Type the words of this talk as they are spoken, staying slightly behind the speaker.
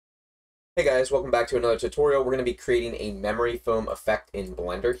Hey guys, welcome back to another tutorial. We're going to be creating a memory foam effect in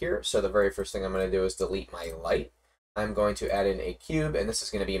Blender here. So the very first thing I'm going to do is delete my light. I'm going to add in a cube, and this is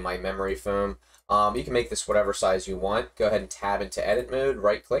going to be my memory foam. You can make this whatever size you want. Go ahead and tab into edit mode,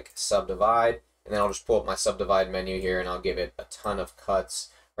 right click, subdivide, and then I'll just pull up my subdivide menu here and I'll give it a ton of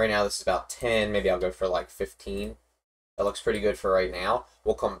cuts. Right now this is about 10, maybe I'll go for like 15. That looks pretty good for right now.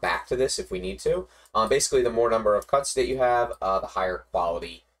 We'll come back to this if we need to. Basically, the more number of cuts that you have, the higher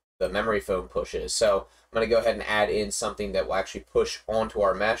quality the memory foam pushes. So I'm going to go ahead and add in something that will actually push onto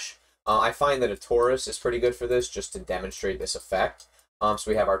our mesh. I find that a torus is pretty good for this, just to demonstrate this effect. So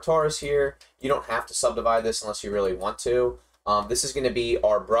we have our torus here. You don't have to subdivide this unless you really want to. This is going to be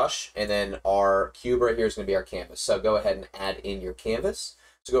our brush, and then our cube right here is going to be our canvas. So go ahead and add in your canvas.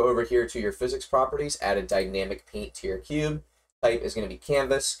 So go over here to your physics properties, add a dynamic paint to your cube. Type is going to be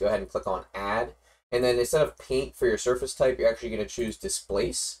canvas. Go ahead and click on add. And then instead of paint for your surface type, you're actually going to choose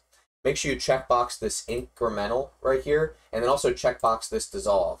displace. Make sure you checkbox this incremental right here, and then also checkbox this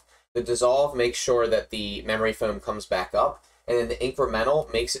dissolve. The dissolve makes sure that the memory foam comes back up, and then the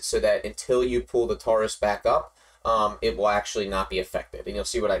incremental makes it so that until you pull the torus back up, it will actually not be affected. And you'll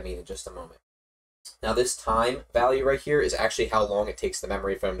see what I mean in just a moment. Now this time value right here is actually how long it takes the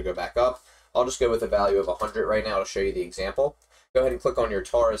memory foam to go back up. I'll just go with a value of 100 right now to show you the example. Go ahead and click on your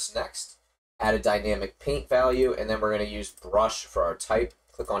torus next, add a dynamic paint value, and then we're going to use brush for our type.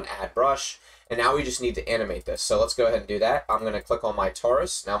 Click on add brush, and now we just need to animate this. So let's go ahead and do that. I'm going to click on my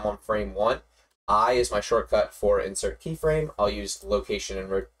torus. Now I'm on frame 1. I is my shortcut for insert keyframe. I'll use location and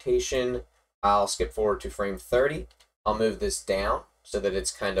rotation. I'll skip forward to frame 30. I'll move this down so that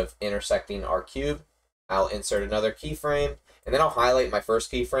it's kind of intersecting our cube. I'll insert another keyframe, and then I'll highlight my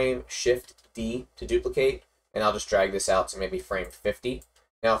first keyframe, Shift D to duplicate, and I'll just drag this out to maybe frame 50.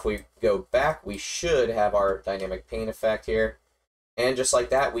 Now if we go back, we should have our dynamic paint effect here. And just like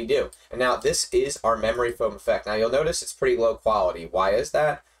that, we do. And now this is our memory foam effect. Now you'll notice it's pretty low quality. Why is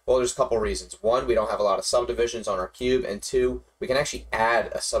that? Well, there's a couple reasons. One, we don't have a lot of subdivisions on our cube. And two, we can actually add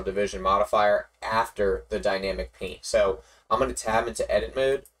a subdivision modifier after the dynamic paint. So I'm going to tab into edit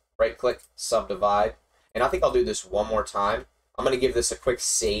mode, right click, subdivide. And I think I'll do this one more time. I'm going to give this a quick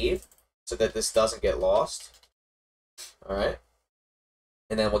save so that this doesn't get lost. All right.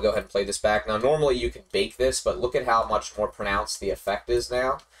 And then we'll go ahead and play this back. Now, normally you can bake this, but look at how much more pronounced the effect is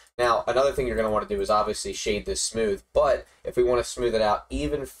now. Now, another thing you're going to want to do is obviously shade this smooth, but if we want to smooth it out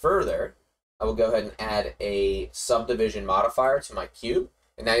even further, I will go ahead and add a subdivision modifier to my cube,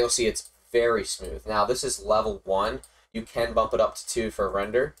 and now you'll see it's very smooth. Now, this is level 1. You can bump it up to 2 for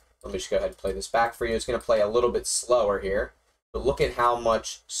render. Let me just go ahead and play this back for you. It's going to play a little bit slower here, but look at how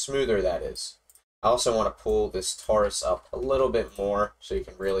much smoother that is. I also want to pull this torus up a little bit more so you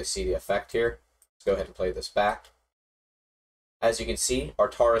can really see the effect here. Let's go ahead and play this back. As you can see, our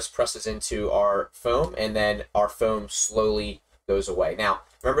torus presses into our foam, and then our foam slowly goes away. Now,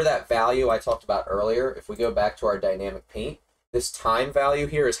 remember that value I talked about earlier? If we go back to our dynamic paint, this time value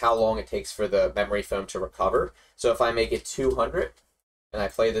here is how long it takes for the memory foam to recover. So if I make it 200 and I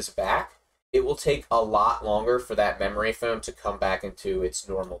play this back, it will take a lot longer for that memory foam to come back into its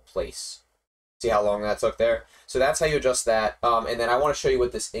normal place. See how long that took there? So that's how you adjust that. And then I want to show you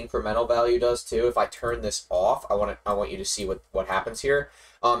what this incremental value does too. If I turn this off, I want you to see what happens here.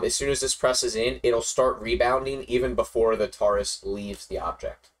 As soon as this presses in, it'll start rebounding even before the torus leaves the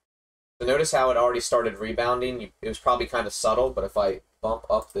object. So notice how it already started rebounding. It was probably kind of subtle, but if I bump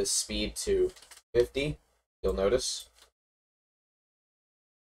up this speed to 50, you'll notice.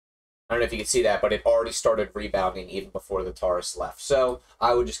 I don't know if you can see that, but it already started rebounding even before the torus left. So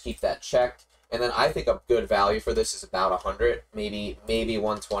I would just keep that checked. And then I think a good value for this is about 100, maybe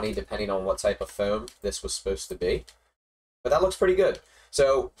 120, depending on what type of foam this was supposed to be. But that looks pretty good.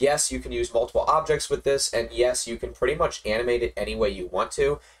 So yes, you can use multiple objects with this, and yes, you can pretty much animate it any way you want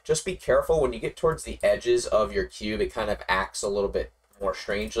to. Just be careful when you get towards the edges of your cube, it kind of acts a little bit more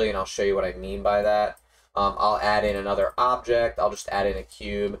strangely, and I'll show you what I mean by that. I'll add in another object. I'll just add in a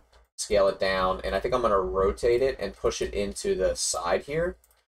cube, scale it down, and I think I'm going to rotate it and push it into the side here.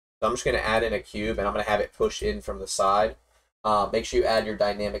 So I'm just going to add in a cube, and I'm going to have it push in from the side. Make sure you add your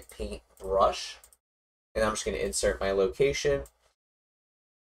dynamic paint brush. And I'm just going to insert my location.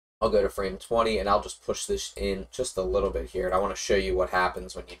 I'll go to frame 20, and I'll just push this in just a little bit here. And I want to show you what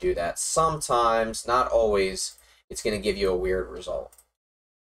happens when you do that. Sometimes, not always, it's going to give you a weird result.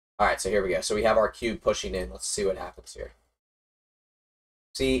 All right, so here we go. So we have our cube pushing in. Let's see what happens here.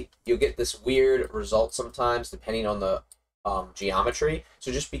 See, you'll get this weird result sometimes, depending on the geometry.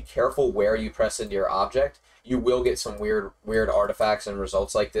 So just be careful where you press into your object. You will get some weird artifacts and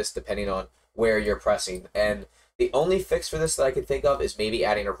results like this depending on where you're pressing. And The only fix for this that I could think of is maybe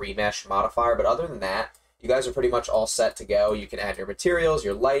adding a remesh modifier, but other than that, you guys are pretty much all set to go. You can add your materials,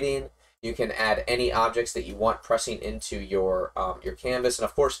 your lighting, you can add any objects that you want pressing into your canvas, and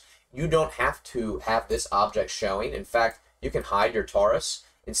of course, you don't have to have this object showing. In fact, you can hide your Taurus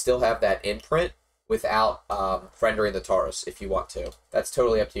and still have that imprint without rendering the Taurus if you want to. That's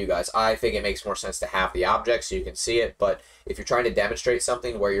totally up to you guys. I think it makes more sense to have the object so you can see it, but if you're trying to demonstrate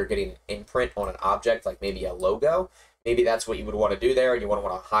something where you're getting imprint on an object, like maybe a logo, maybe that's what you would want to do there, and you want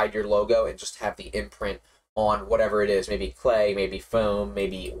to hide your logo and just have the imprint on whatever it is, maybe clay, maybe foam,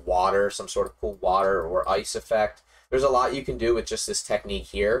 maybe water, some sort of cool water or ice effect. There's a lot you can do with just this technique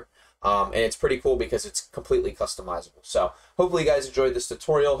here. And it's pretty cool because it's completely customizable. So hopefully you guys enjoyed this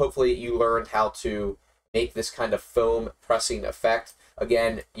tutorial. Hopefully you learned how to make this kind of foam pressing effect.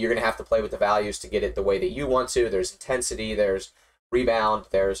 Again, you're going to have to play with the values to get it the way that you want to. There's intensity, there's rebound,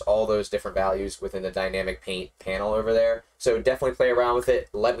 there's all those different values within the dynamic paint panel over there. So definitely play around with it.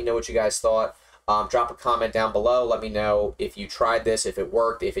 Let me know what you guys thought. Drop a comment down below. Let me know if you tried this, if it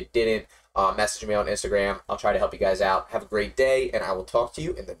worked, if it didn't. Message me on Instagram. I'll try to help you guys out. Have a great day, and I will talk to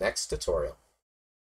you in the next tutorial.